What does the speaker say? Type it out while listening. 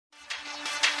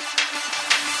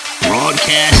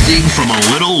Broadcasting from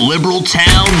a little liberal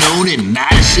town known in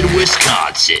Madison,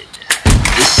 Wisconsin.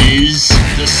 This is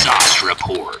the Sauce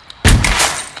Report.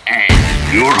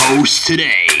 And your host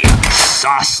today,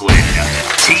 Saucelin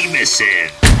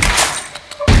Teemison.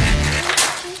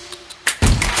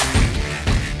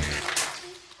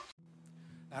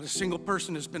 Not a single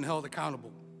person has been held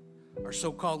accountable. Our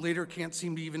so-called leader can't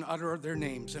seem to even utter their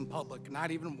names in public,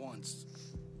 not even once.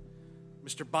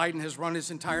 Mr. Biden has run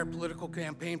his entire political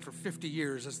campaign for 50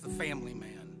 years as the family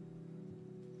man.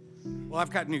 Well, I've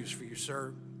got news for you,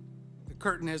 sir. The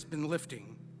curtain has been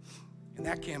lifting, and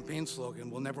that campaign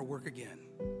slogan will never work again.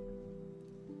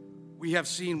 We have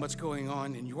seen what's going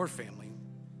on in your family,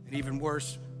 and even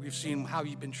worse, we've seen how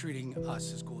you've been treating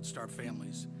us as Gold Star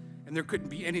families. And there couldn't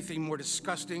be anything more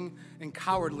disgusting and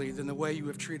cowardly than the way you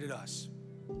have treated us.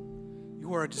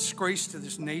 You are a disgrace to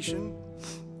this nation.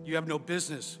 You have no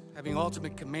business having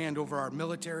ultimate command over our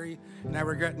military, and I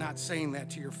regret not saying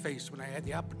that to your face when I had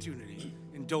the opportunity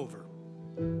in Dover.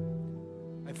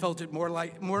 I felt it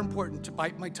more important to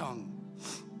bite my tongue,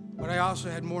 but I also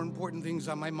had more important things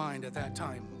on my mind at that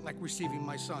time, like receiving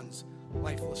my son's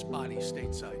lifeless body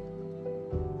stateside.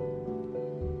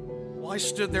 While I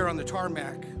stood there on the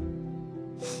tarmac,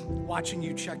 watching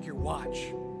you check your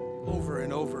watch over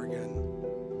and over again,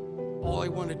 all I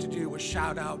wanted to do was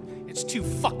shout out, "It's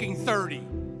 2:30,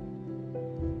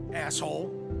 asshole."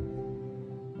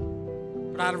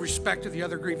 But out of respect to the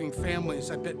other grieving families,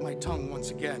 I bit my tongue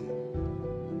once again.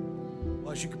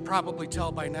 Well, as you could probably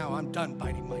tell by now, I'm done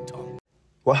biting my tongue.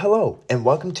 Well, hello, and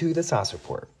welcome to the Sauce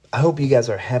Report. I hope you guys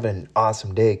are having an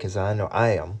awesome day, because I know I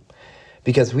am,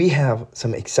 because we have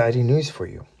some exciting news for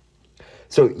you.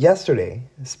 So yesterday,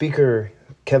 Speaker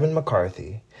Kevin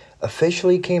McCarthy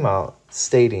officially came out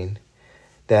stating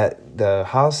that the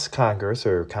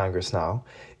Congress now,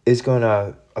 is going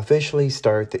to officially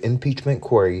start the impeachment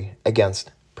inquiry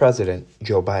against President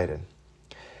Joe Biden.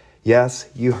 Yes,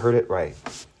 you heard it right.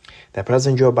 That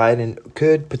President Joe Biden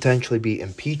could potentially be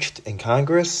impeached in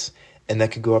Congress, and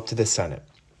that could go up to the Senate.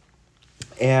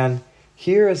 And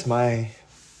here's my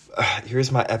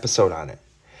episode on it.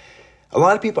 A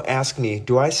lot of people ask me,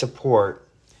 do I support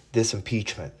this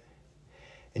impeachment?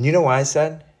 And you know what I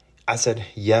said? I said,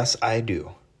 yes, I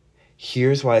do.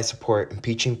 Here's why I support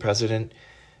impeaching President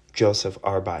Joseph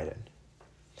R. Biden.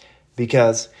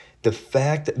 Because the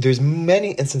fact that there's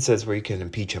many instances where you can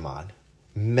impeach him on,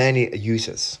 many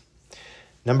uses.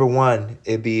 Number one,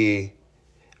 it'd be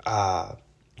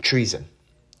treason.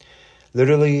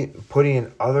 Literally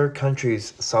putting other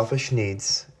countries' selfish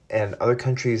needs and other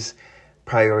countries'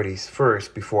 priorities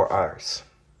first before ours.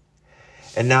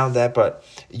 And now that, but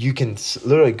you can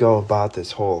literally go about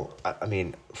this whole,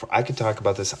 I could talk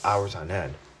about this hours on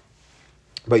end.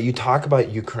 But you talk about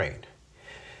Ukraine.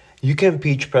 You can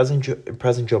impeach President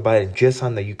Joe Biden just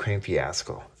on the Ukraine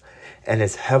fiasco. And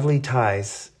its heavily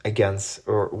ties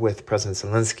with President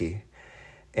Zelensky.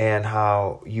 And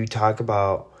how you talk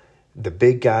about the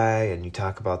big guy, and you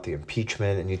talk about the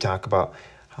impeachment, and you talk about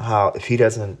how if he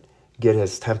doesn't get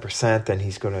his 10%, then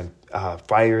he's going to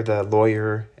fire the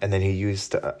lawyer, and then he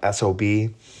used SOB.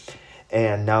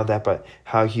 And now that, but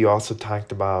how he also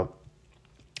talked about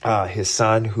his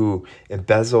son who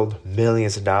embezzled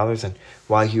millions of dollars, and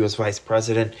while he was vice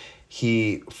president,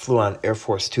 he flew on Air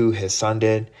Force Two, his son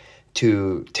did,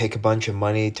 to take a bunch of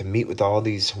money to meet with all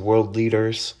these world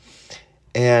leaders.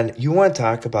 And you want to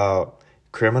talk about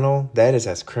criminal? That is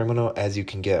as criminal as you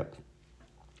can get.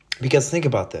 Because think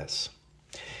about this.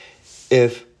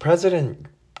 If President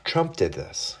Trump did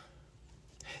this,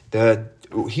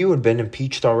 he would have been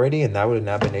impeached already, and that would have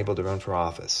not been able to run for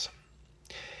office.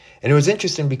 And it was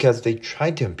interesting because they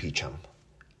tried to impeach him,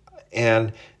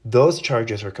 and those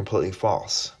charges are completely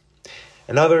false.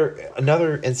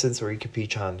 Another instance where you can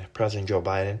impeach on President Joe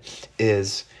Biden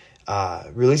is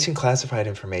releasing classified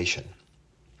information.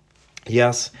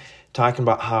 Yes, talking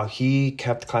about how he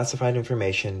kept classified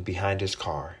information behind his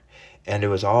car, and it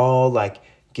was all like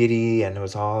giddy, and it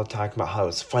was all talking about how it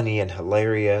was funny and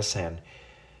hilarious and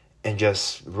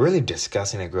just really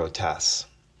disgusting and grotesque.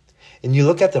 And you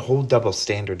look at the whole double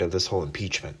standard of this whole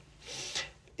impeachment.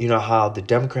 You know how the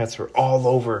Democrats were all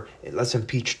over, let's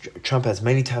impeach Trump as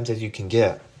many times as you can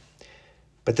get.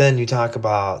 But then you talk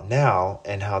about now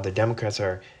and how the Democrats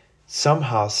are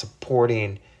somehow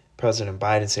supporting President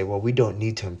Biden, say, well, we don't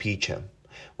need to impeach him.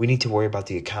 We need to worry about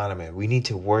the economy. We need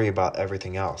to worry about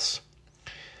everything else.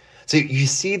 So you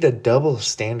see the double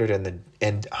standard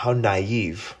and how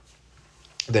naive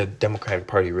the Democratic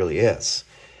Party really is.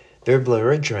 They're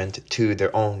belligerent to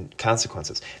their own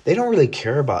consequences. They don't really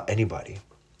care about anybody.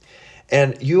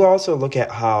 And you also look at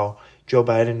how Joe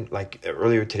Biden, like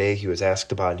earlier today, he was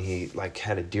asked about, and he like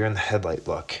had a deer in the headlight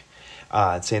look,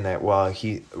 saying that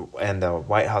he and the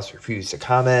White House refused to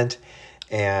comment,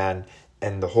 and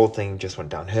the whole thing just went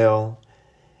downhill.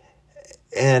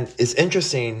 And it's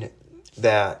interesting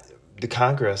that the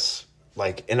Congress,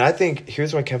 and I think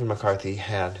here's why Kevin McCarthy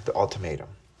had the ultimatum.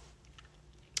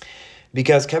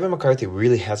 Because Kevin McCarthy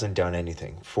really hasn't done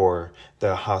anything for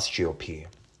the House GOP.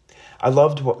 I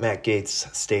loved what Matt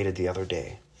Gaetz stated the other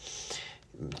day.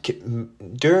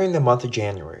 During the month of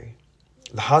January,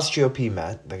 the House GOP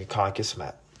met, the caucus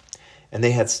met, and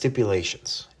they had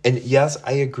stipulations. And yes,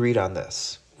 I agreed on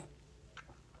this.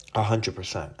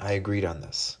 100%. I agreed on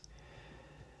this.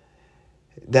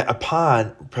 That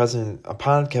upon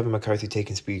Kevin McCarthy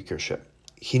taking speakership,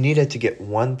 he needed to get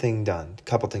one thing done, a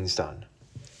couple things done.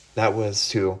 That was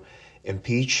to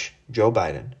impeach Joe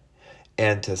Biden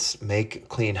and to start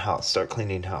cleaning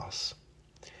house.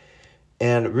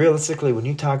 And realistically, when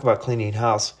you talk about cleaning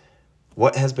house,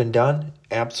 what has been done?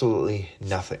 Absolutely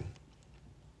nothing.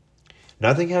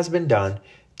 Nothing has been done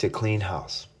to clean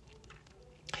house.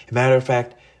 As a matter of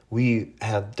fact, we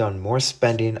have done more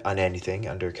spending on anything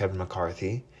under Kevin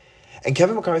McCarthy. And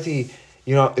Kevin McCarthy,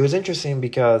 it was interesting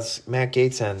because Matt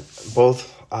Gaetz and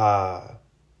both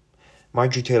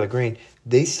Marjorie Taylor Greene,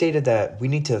 they stated that we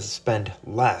need to spend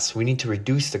less. We need to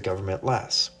reduce the government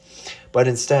less. But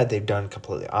instead, they've done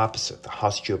completely opposite. The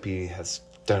House GOP has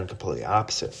done completely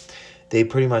opposite. They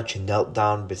pretty much knelt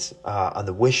down on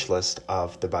the wish list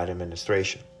of the Biden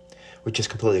administration, which is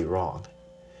completely wrong.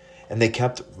 And they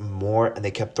kept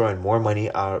throwing more money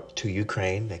out to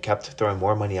Ukraine. They kept throwing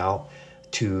more money out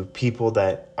to people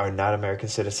that are not American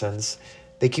citizens.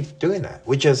 They keep doing that,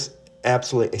 which is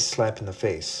absolutely a slap in the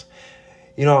face.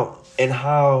 And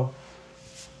how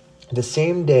the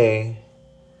same day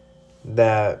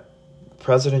that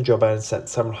President Joe Biden sent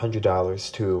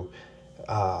 $700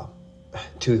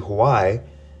 to Hawaii,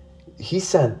 he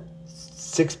sent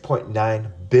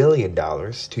 $6.9 billion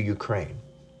to Ukraine.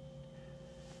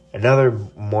 Another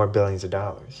more billions of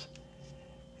dollars.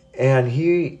 But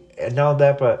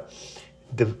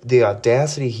the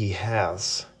audacity he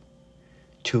has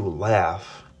to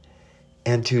laugh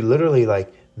and to literally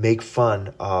make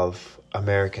fun of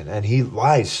American, and he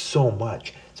lies so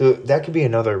much. So that could be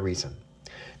another reason,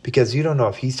 because you don't know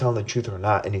if he's telling the truth or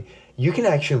not, and you can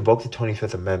actually invoke the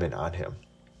 25th Amendment on him,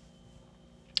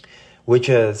 which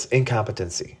is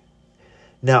incompetency.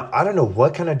 Now, I don't know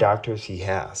what kind of doctors he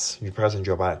has, President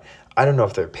Joe Biden. I don't know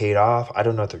if they're paid off. I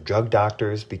don't know if they're drug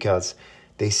doctors, because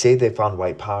they say they found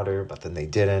white powder, but then they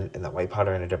didn't, and that white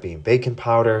powder ended up being baking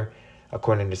powder,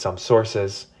 according to some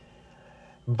sources.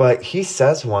 But he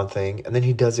says one thing, and then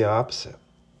he does the opposite.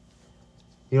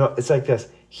 It's like this.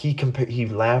 He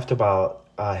laughed about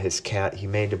his cat. He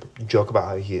made a joke about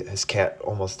how his cat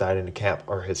almost died in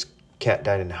his cat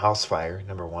died in a house fire,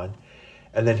 number one.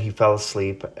 And then he fell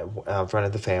asleep in front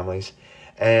of the families.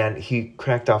 And he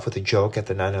cracked off with a joke at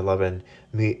the 9/11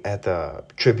 at the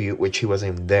tribute, which he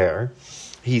wasn't even there.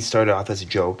 He started off as a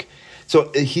joke.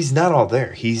 So he's not all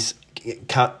there. He's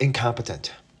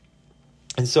incompetent.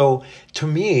 And so to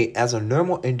me, as a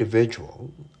normal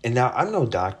individual, and now I'm no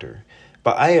doctor,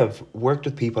 but I have worked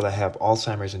with people that have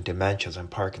Alzheimer's and dementias and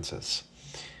Parkinson's.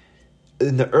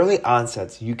 In the early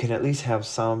onsets, you can at least have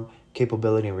some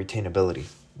capability and retainability.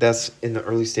 That's in the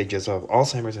early stages of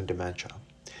Alzheimer's and dementia.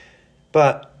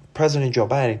 But President Joe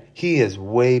Biden, he is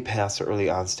way past the early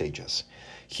on stages.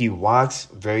 He walks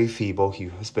very feeble. He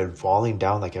has been falling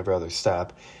down like every other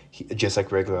step, just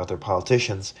like regular other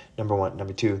politicians, number one.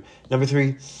 Number two. Number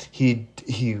three, he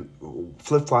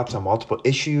flip-flops on multiple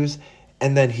issues,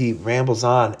 and then he rambles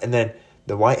on, and then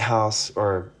the White House,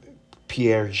 or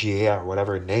Pierre Gier, or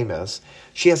whatever her name is,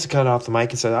 she has to cut off the mic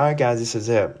and say, all right, guys, this is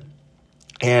it.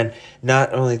 And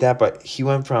not only that, but he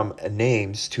went from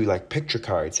names to picture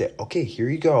cards. Say, okay, here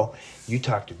you go. You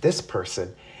talk to this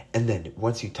person. And then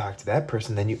once you talk to that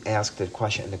person, then you ask the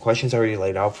question. And the question's already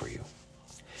laid out for you.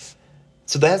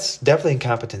 So that's definitely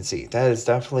incompetency. That is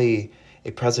definitely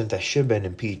a president that should have been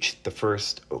impeached the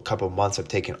first couple of months of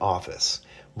taking office.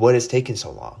 What is taking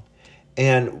so long?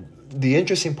 And the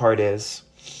interesting part is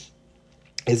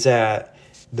that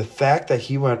the fact that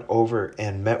he went over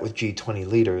and met with G20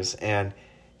 leaders, and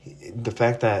the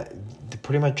fact that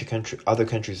pretty much other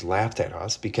countries laughed at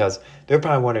us, because they're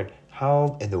probably wondering,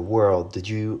 how in the world did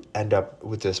you end up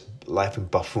with this laughing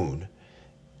buffoon?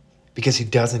 Because he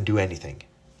doesn't do anything.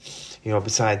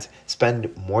 Besides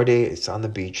spend more days on the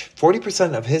beach.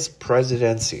 40% of his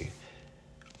presidency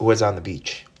was on the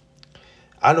beach.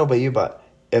 I don't know about you, but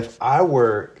if I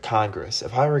were Congress,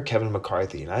 if I were Kevin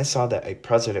McCarthy, and I saw that a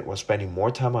president was spending more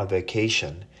time on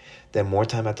vacation than more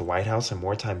time at the White House and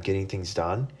more time getting things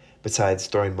done, besides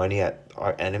throwing money at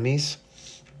our enemies,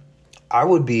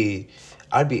 I'd be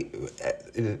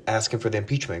asking for the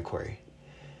impeachment inquiry.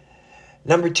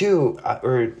 Number 2,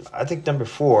 or I think number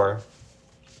 4,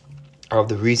 of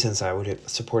the reasons I would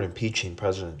support impeaching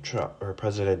President Trump or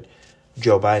President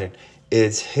Joe Biden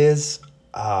is his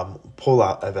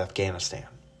pullout of Afghanistan.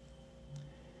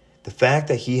 The fact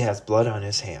that he has blood on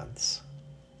his hands.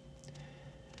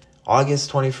 August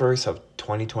 21st of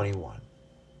 2021.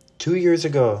 2 years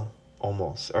ago,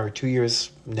 almost, or 2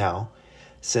 years now,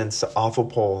 since the awful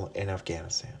poll in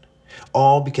Afghanistan.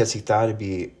 All because he thought it'd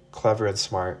be clever and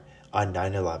smart on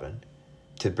 9/11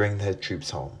 to bring the troops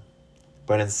home.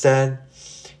 But instead,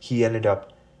 he ended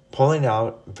up pulling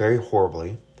out very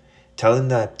horribly, telling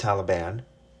the Taliban,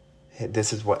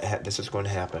 this is going to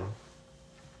happen.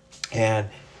 And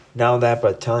now that,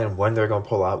 but telling them when they're going to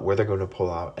pull out, where they're going to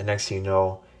pull out. And next thing you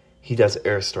know, he does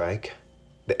airstrike.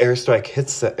 The airstrike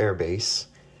hits the airbase,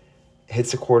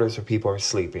 hits the quarters where people are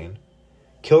sleeping,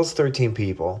 kills 13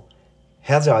 people,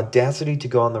 has the audacity to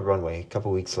go on the runway a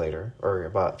couple weeks later, or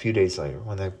about a few days later,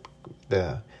 when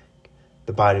the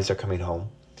bodies are coming home,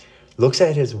 looks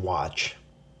at his watch,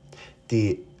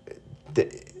 the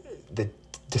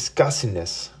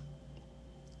disgustingness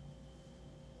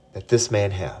that this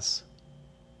man has,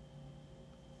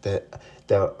 the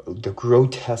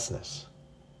grotesqueness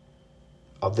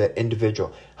of the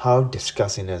individual. How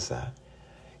disgusting is that?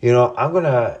 You know, I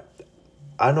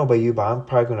don't know about you, but I'm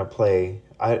probably going to play,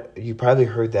 you probably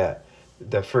heard that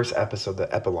the first episode,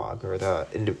 the epilogue, or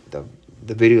the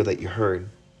video that you heard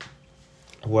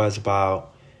was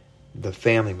about the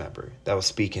family member that was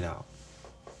speaking out.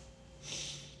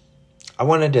 I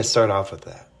wanted to start off with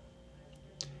that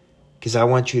because I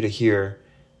want you to hear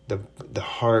the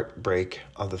heartbreak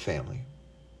of the family.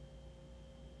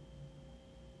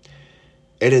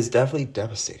 It is definitely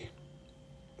devastating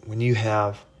when you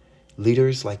have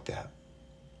leaders like that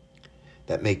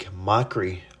make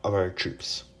mockery of our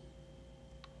troops,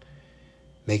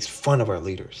 makes fun of our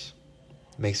leaders,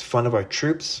 makes fun of our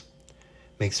troops,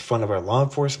 makes fun of our law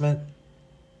enforcement,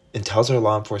 and tells our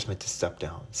law enforcement to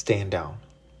stand down,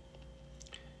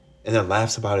 and then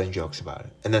laughs about it and jokes about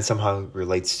it, and then somehow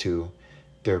relates to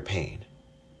their pain.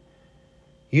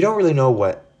 You don't really know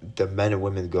what the men and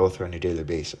women go through on a daily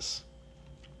basis.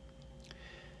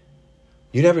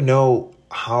 You never know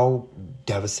how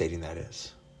devastating that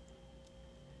is.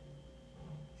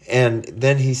 And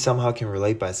then he somehow can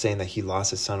relate by saying that he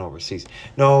lost his son overseas.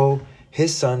 No,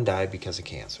 his son died because of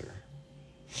cancer.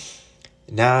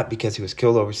 Not because he was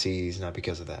killed overseas, not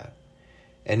because of that.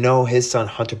 And no, his son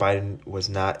Hunter Biden was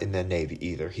not in the Navy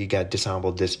either. He got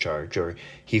dishonorable discharge, or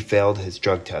he failed his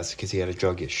drug test because he had a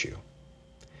drug issue.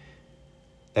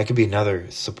 That could be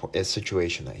another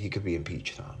situation that he could be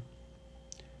impeached on.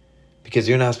 Because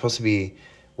you're not supposed to be,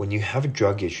 when you have a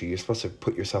drug issue, you're supposed to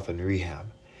put yourself in rehab.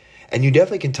 And you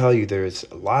definitely can tell you there's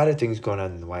a lot of things going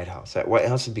on in the White House. That White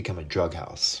House has become a drug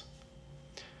house.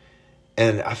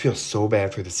 And I feel so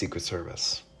bad for the Secret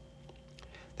Service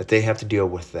that they have to deal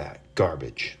with that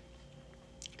garbage.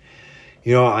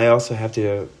 You know, I also have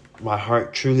to, my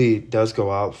heart truly does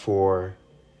go out for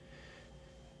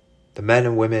the men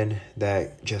and women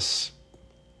that just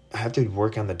have to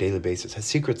work on a daily basis. The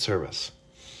Secret Service,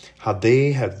 how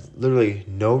they have literally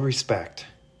no respect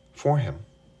for him.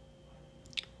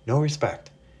 No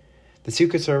respect. The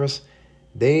Secret Service,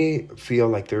 they feel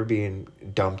like they're being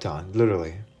dumped on,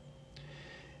 literally.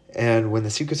 And when the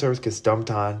Secret Service gets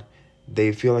dumped on,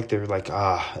 they feel like they're like,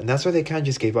 and that's why they kind of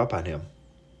just gave up on him.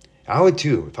 I would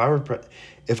too. If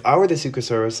I were the Secret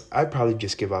Service, I'd probably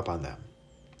just give up on them.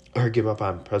 Or give up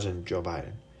on President Joe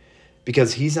Biden.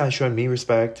 Because he's not showing me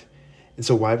respect, and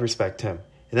so why respect him?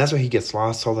 And that's why he gets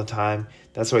lost all the time.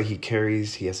 That's why he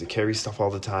has to carry stuff all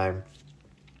the time.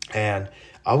 And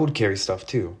I would carry stuff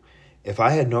too. If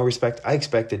I had no respect, I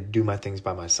expected to do my things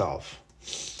by myself.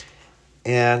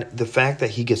 And the fact that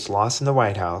he gets lost in the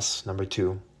White House, number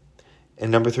 2.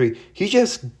 And number 3,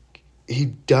 he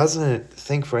doesn't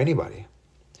think for anybody.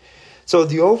 So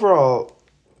the overall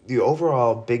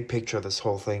big picture of this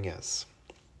whole thing is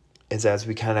as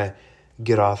we kind of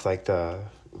get off like the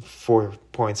 4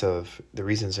 points of the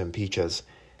reasons to impeach us,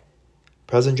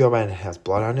 President Joe Biden has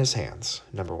blood on his hands,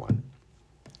 number 1.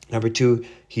 Number 2,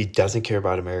 he doesn't care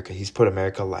about America. He's put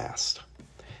America last.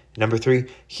 Number 3,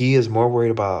 he is more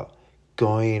worried about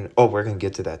we're going to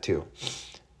get to that too.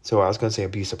 So I was going to say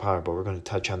abuse of power, but we're going to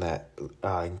touch on that in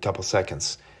a couple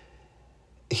seconds.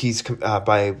 He's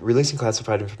by releasing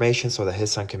classified information so that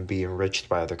his son can be enriched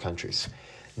by other countries.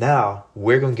 Now,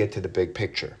 we're going to get to the big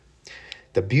picture.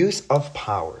 The abuse of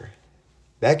power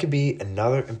That could be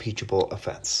another impeachable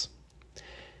offense.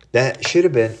 That should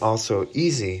have been also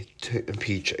easy to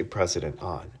impeach a president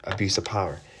on, abuse of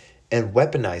power, and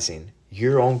weaponizing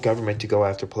your own government to go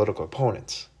after political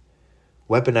opponents.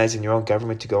 Weaponizing your own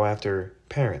government to go after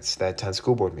parents that attend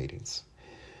school board meetings.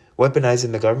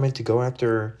 Weaponizing the government to go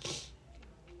after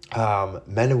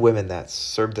men and women that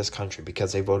served this country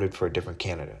because they voted for a different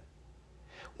candidate.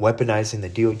 Weaponizing the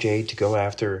DOJ to go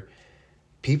after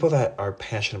people that are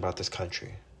passionate about this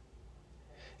country.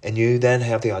 And you then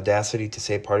have the audacity to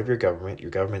say part of your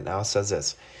government now says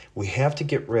this: we have to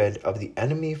get rid of the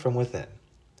enemy from within.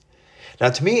 Now,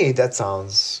 to me, that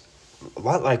sounds a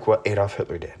lot like what Adolf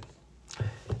Hitler did.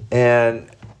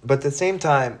 But at the same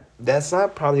time, that's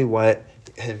not probably what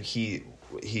he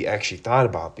actually thought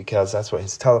about, because that's what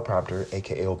his teleprompter,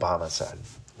 aka Obama, said,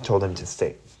 told him to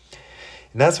state.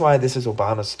 And that's why this is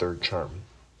Obama's third term.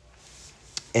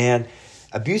 And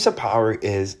abuse of power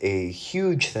is a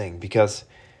huge thing, because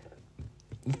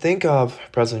think of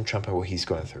President Trump and what he's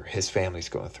going through, his family's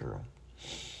going through.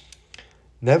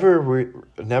 Never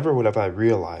would have I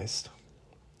realized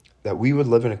that we would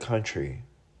live in a country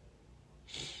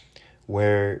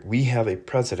where we have a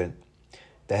president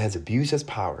that has abused his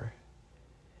power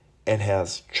and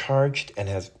has charged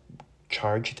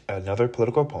another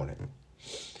political opponent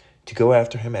to go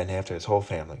after him and after his whole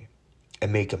family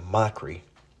and make a mockery,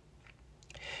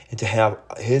 and to have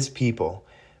his people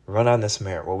run on this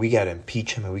merit. Well, we got to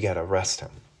impeach him and we got to arrest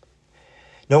him.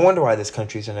 No wonder why this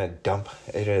country's in a dump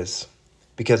it is,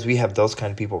 because we have those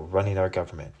kind of people running our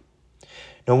government.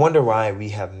 No wonder why we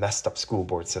have messed up school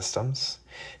board systems.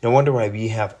 No wonder why we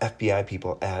have FBI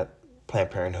people at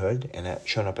Planned Parenthood and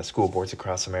showing up at school boards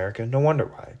across America. No wonder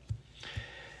why.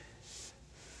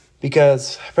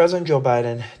 Because President Joe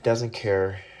Biden doesn't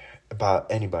care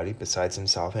about anybody besides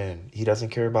himself, and he doesn't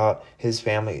care about his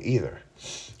family either.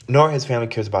 Nor his family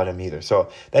cares about him either. So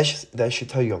that should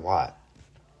tell you a lot.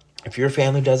 If your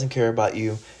family doesn't care about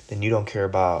you, then you don't care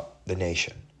about the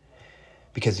nation.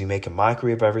 Because you make a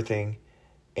mockery of everything,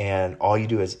 and all you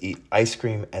do is eat ice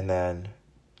cream and then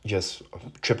just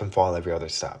trip and fall every other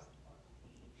step.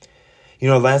 You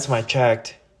know, last time I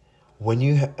checked, when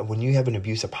you have an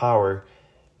abuse of power,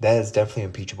 that is definitely an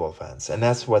impeachable offense. And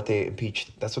that's what they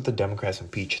impeached. That's what the Democrats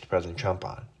impeached President Trump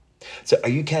on. So are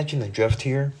you catching the drift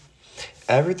here?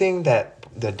 Everything that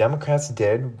the Democrats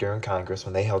did during Congress,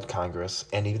 when they held Congress,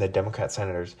 and even the Democrat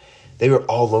senators, they were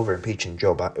all over impeaching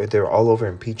Joe Biden. They were all over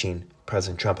impeaching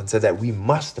President Trump, and said that we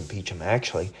must impeach him,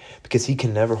 actually, because he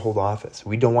can never hold office.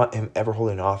 We don't want him ever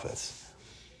holding office.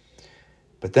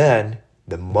 But then,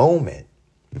 the moment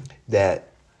that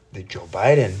the Joe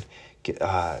Biden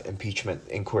impeachment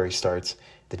inquiry starts,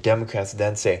 the Democrats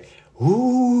then say,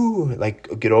 ooh,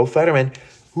 like good old Fetterman,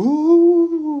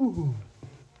 ooh,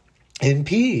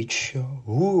 impeach,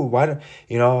 ooh, why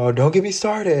don't get me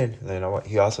started. You know what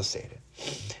he also stated?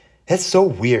 That's so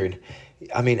weird.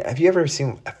 I mean, have you ever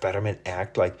seen Fetterman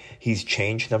act? Like, he's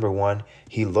changed. Number one,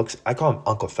 I call him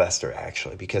Uncle Fester,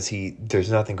 actually, because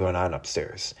there's nothing going on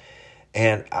upstairs.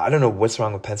 And I don't know what's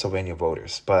wrong with Pennsylvania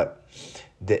voters, but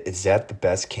is that the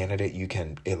best candidate you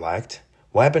can elect?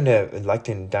 What happened to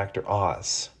electing Dr.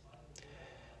 Oz?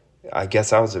 I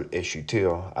guess that was an issue,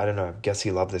 too. I don't know. I guess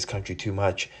he loved this country too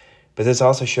much. But this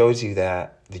also shows you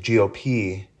that the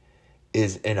GOP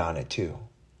is in on it, too.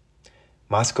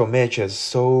 Moscow Mitch is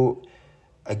so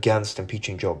against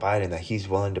impeaching Joe Biden that he's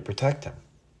willing to protect him.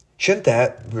 Shouldn't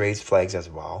that raise flags as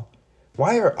well?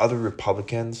 Why are other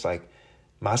Republicans like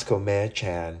Moscow Mitch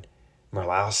and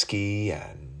Murkowski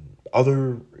and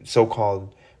other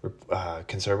so-called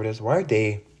conservatives, why are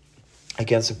they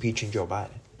against impeaching Joe Biden?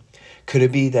 Could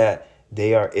it be that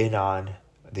they are in on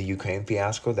the Ukraine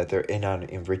fiasco, that they're in on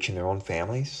enriching their own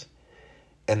families?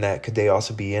 And that could they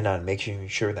also be in on making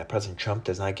sure that President Trump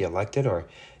does not get elected, or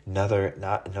not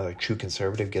another true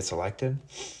conservative gets elected?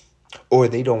 Or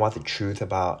they don't want the truth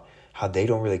about how they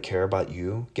don't really care about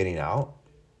you getting out?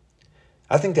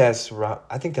 I think that's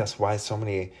why so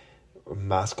many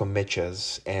Moscow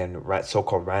Mitches and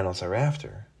so-called rhinos are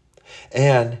after.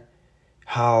 And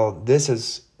how this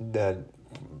is the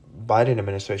Biden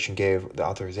administration gave the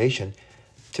authorization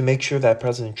to make sure that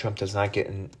President Trump does not get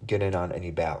in on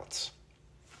any ballots.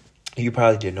 You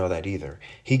probably didn't know that either.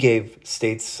 He gave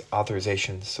states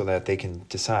authorization so that they can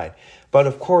decide. But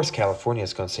of course, California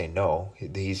is going to say no.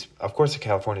 Of course,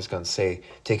 California is going to say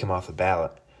take him off the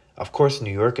ballot. Of course,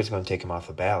 New York is going to take him off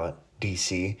the ballot.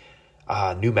 D.C.,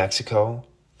 New Mexico,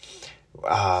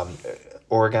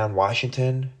 Oregon,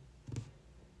 Washington,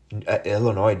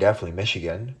 Illinois, definitely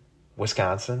Michigan,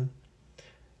 Wisconsin,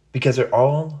 because they're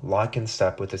all lock in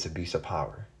step with this abuse of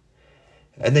power.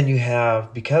 And then you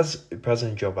have, because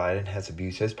President Joe Biden has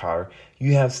abused his power,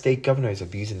 you have state governors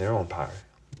abusing their own power.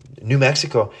 New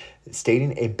Mexico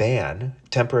stating a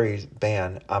temporary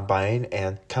ban on buying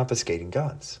and confiscating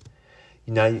guns.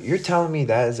 Now, you're telling me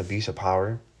that is abuse of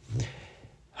power?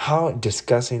 How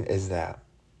disgusting is that?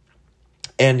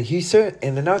 And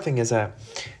and another thing is that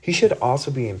he should also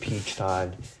be impeached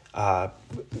on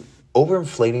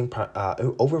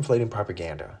overinflating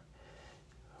propaganda.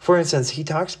 For instance, he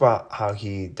talks about how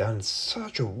he done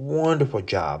such a wonderful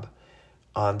job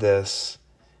on this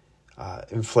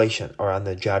inflation, or on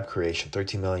the job creation,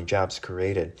 13 million jobs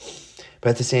created.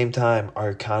 But at the same time, our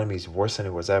economy is worse than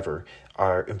it was ever.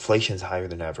 Our inflation is higher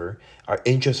than ever. Our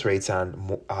interest rates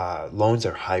on loans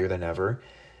are higher than ever.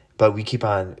 But we keep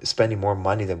on spending more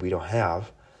money than we don't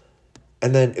have.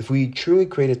 And then if we truly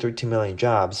created 13 million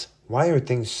jobs, why are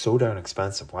things so darn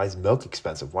expensive? Why is milk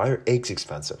expensive? Why are eggs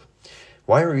expensive?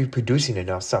 Why are we producing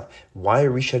enough stuff? Why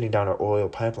are we shutting down our oil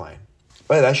pipeline?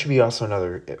 Well, that should be also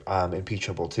another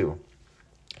impeachable too.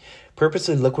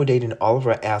 Purposely liquidating all of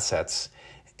our assets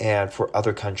and for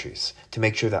other countries to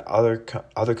make sure that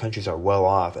other countries are well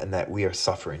off and that we are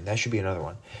suffering. That should be another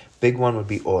one. Big one would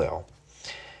be oil.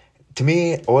 To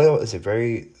me, oil is a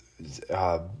very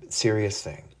serious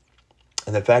thing.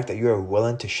 And the fact that you are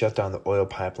willing to shut down the oil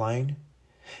pipeline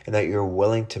and that you're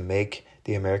willing to make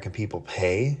the American people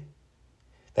pay,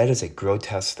 that is a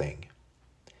grotesque thing.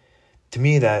 To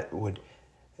me, that would,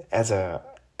 as a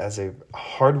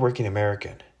hardworking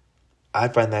American, I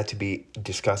find that to be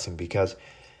disgusting, because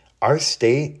our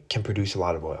state can produce a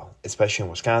lot of oil, especially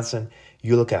in Wisconsin.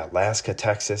 You look at Alaska,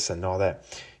 Texas, and all that.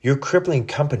 You're crippling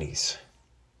companies.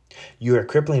 You are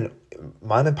crippling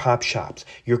mom and pop shops.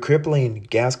 You're crippling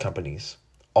gas companies,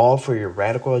 all for your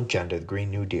radical agenda, the Green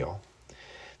New Deal.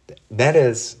 That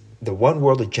is the one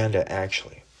world agenda,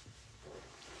 actually.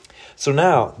 So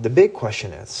now the big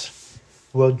question is,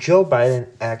 will Joe Biden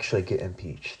actually get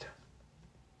impeached?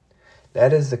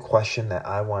 That is the question that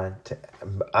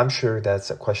I'm sure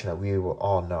that's a question that we will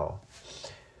all know.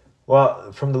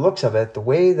 Well, from the looks of it, the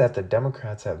way that the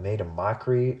Democrats have made a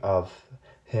mockery of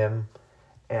him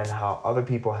and how other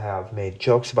people have made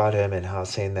jokes about him and how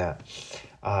saying that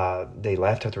they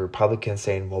laughed at the Republicans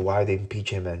saying, well, why are they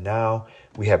impeaching him? And now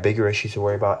we have bigger issues to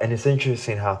worry about. And it's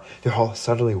interesting how they're all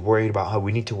suddenly worried about how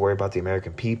we need to worry about the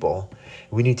American people.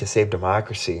 We need to save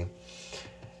democracy.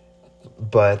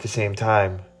 But at the same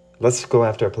time, let's go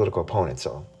after our political opponents.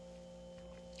 So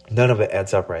none of it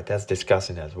adds up right. That's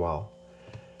disgusting as well.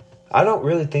 I don't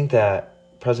really think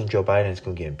that President Joe Biden is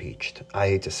going to get impeached. I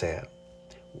hate to say it.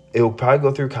 It will probably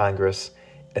go through Congress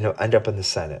and it'll end up in the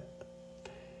Senate.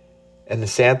 And the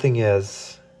sad thing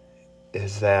is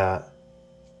that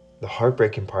the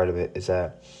heartbreaking part of it is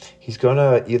that he's going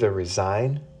to either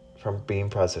resign from being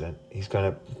president. He's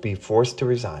going to be forced to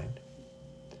resign.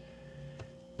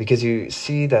 Because you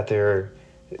see that they're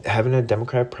having a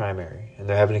Democrat primary and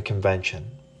they're having a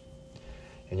convention.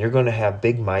 And you're going to have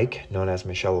Big Mike, known as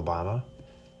Michelle Obama,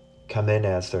 come in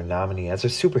as their nominee, as a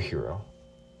superhero.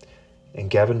 And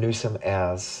Gavin Newsom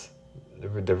as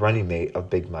the running mate of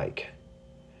Big Mike.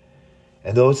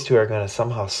 And those two are going to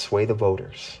somehow sway the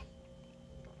voters.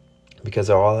 Because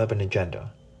they all have an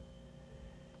agenda.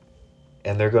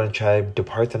 And they're going to try to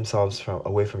depart themselves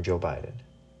away from Joe Biden.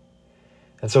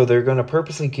 And so they're going to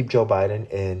purposely keep Joe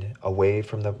Biden away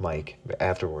from the mic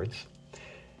afterwards.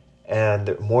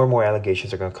 And more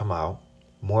allegations are going to come out.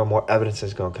 More and more evidence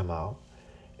is going to come out.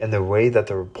 And the way that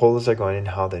the polls are going and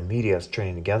how the media is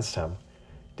turning against him,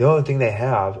 the only thing they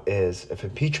have is, if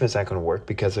impeachment's not going to work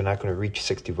because they're not going to reach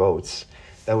 60 votes,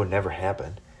 that would never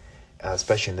happen.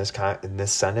 Especially in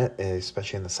this Senate,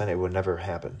 especially in the Senate, it would never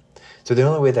happen. So the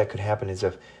only way that could happen is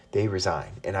if they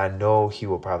resign. And I know he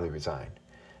will probably resign.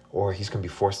 Or he's going to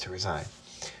be forced to resign.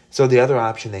 So the other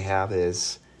option they have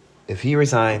is, if he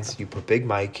resigns, you put Big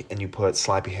Mike and you put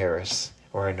Sloppy Harris,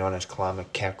 or known as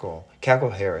Cackle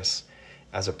Harris,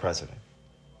 as a president.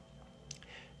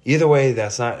 Either way,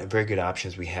 that's not very good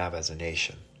options we have as a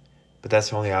nation. But that's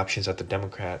the only options that the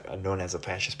Democrat, known as the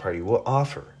Fascist Party, will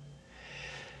offer.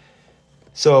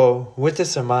 So with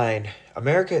this in mind,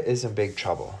 America is in big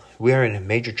trouble. We are in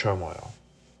major turmoil.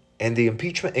 And the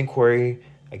impeachment inquiry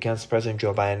against President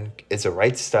Joe Biden is the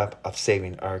right step of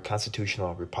saving our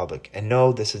constitutional republic. And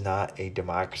no, this is not a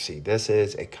democracy. This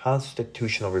is a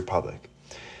constitutional republic.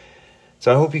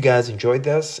 So I hope you guys enjoyed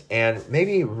this and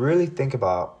maybe really think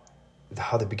about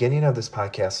how the beginning of this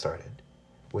podcast started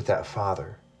with that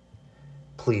father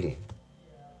pleading.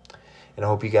 And I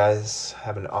hope you guys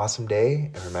have an awesome day.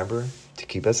 And remember to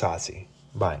keep us Aussie.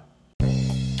 Bye.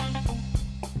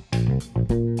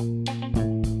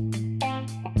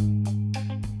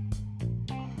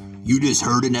 You just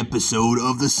heard an episode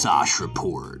of The Sosh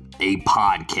Report, a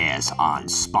podcast on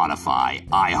Spotify,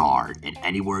 iHeart, and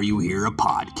anywhere you hear a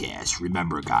podcast.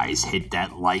 Remember, guys, hit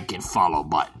that like and follow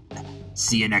button.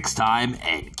 See you next time,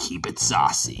 and keep it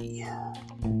saucy.